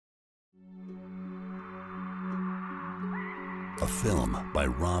a film by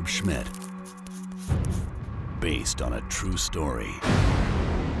Rob Schmidt, based on a true story.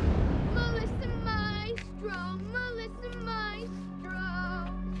 Melissa Maestro, Melissa Maestro.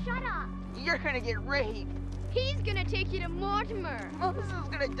 Shut up. You're gonna get raped. He's gonna take you to Mortimer. Melissa's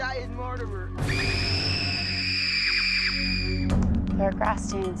gonna die in Mortimer. There are grass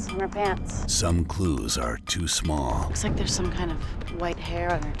stains on her pants. Some clues are too small Looks like there's some kind of white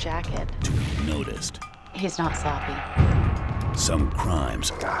hair on her jacket. to be noticed. He's not sloppy. Some crimes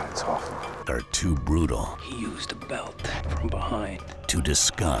God, it's awful. are too brutal He used a belt from behind. to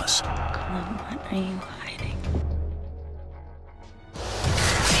discuss. Come on, what are you hiding?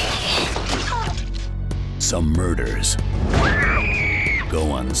 Some murders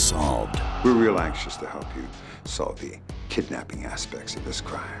go unsolved. We're real anxious to help you solve the kidnapping aspects of this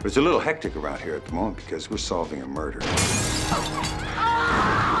crime. It's a little hectic around here at the moment because we're solving a murder.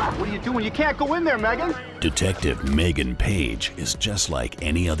 What are you doing? You can't go in there, Megan! Detective Megan Paige is just like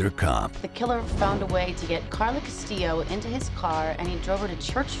any other cop. The killer found a way to get Carla Castillo into his car and he drove her to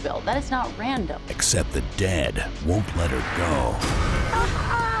Churchville. That is not random. Except the dead won't let her go.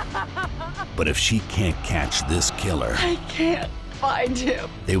 But if she can't catch this killer, I can't find him.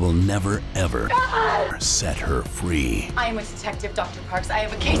 they will never, ever set her free. I am a detective, Dr. Parks. I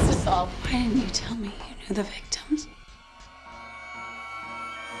have a case to solve. Why didn't you tell me you knew the victims?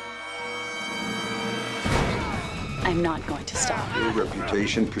 I'm not going to stop. Your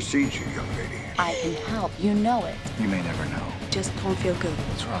reputation precedes you, young lady. I can help. You know it. You may never know. Just don't feel good.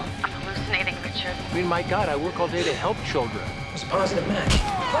 What's wrong? I'm hallucinating, Richard. I mean, my God, I work all day to help children. It's a positive match.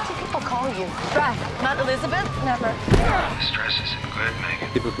 What do people call you? Right. Not Elizabeth? Never. The stress isn't good, Megan.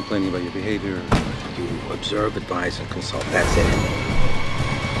 People complaining about your behavior. You observe, advise, and consult. That's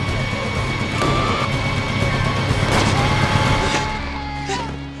it.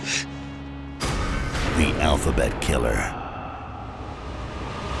 The Alphabet Killer.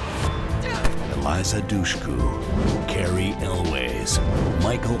 Eliza Dushku, Cary Elwes,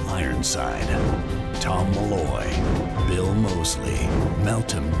 Michael Ironside, Tom Malloy, Bill Moseley,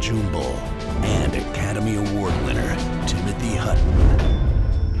 Meltem Jumble, and Academy Award winner Timothy Hutton.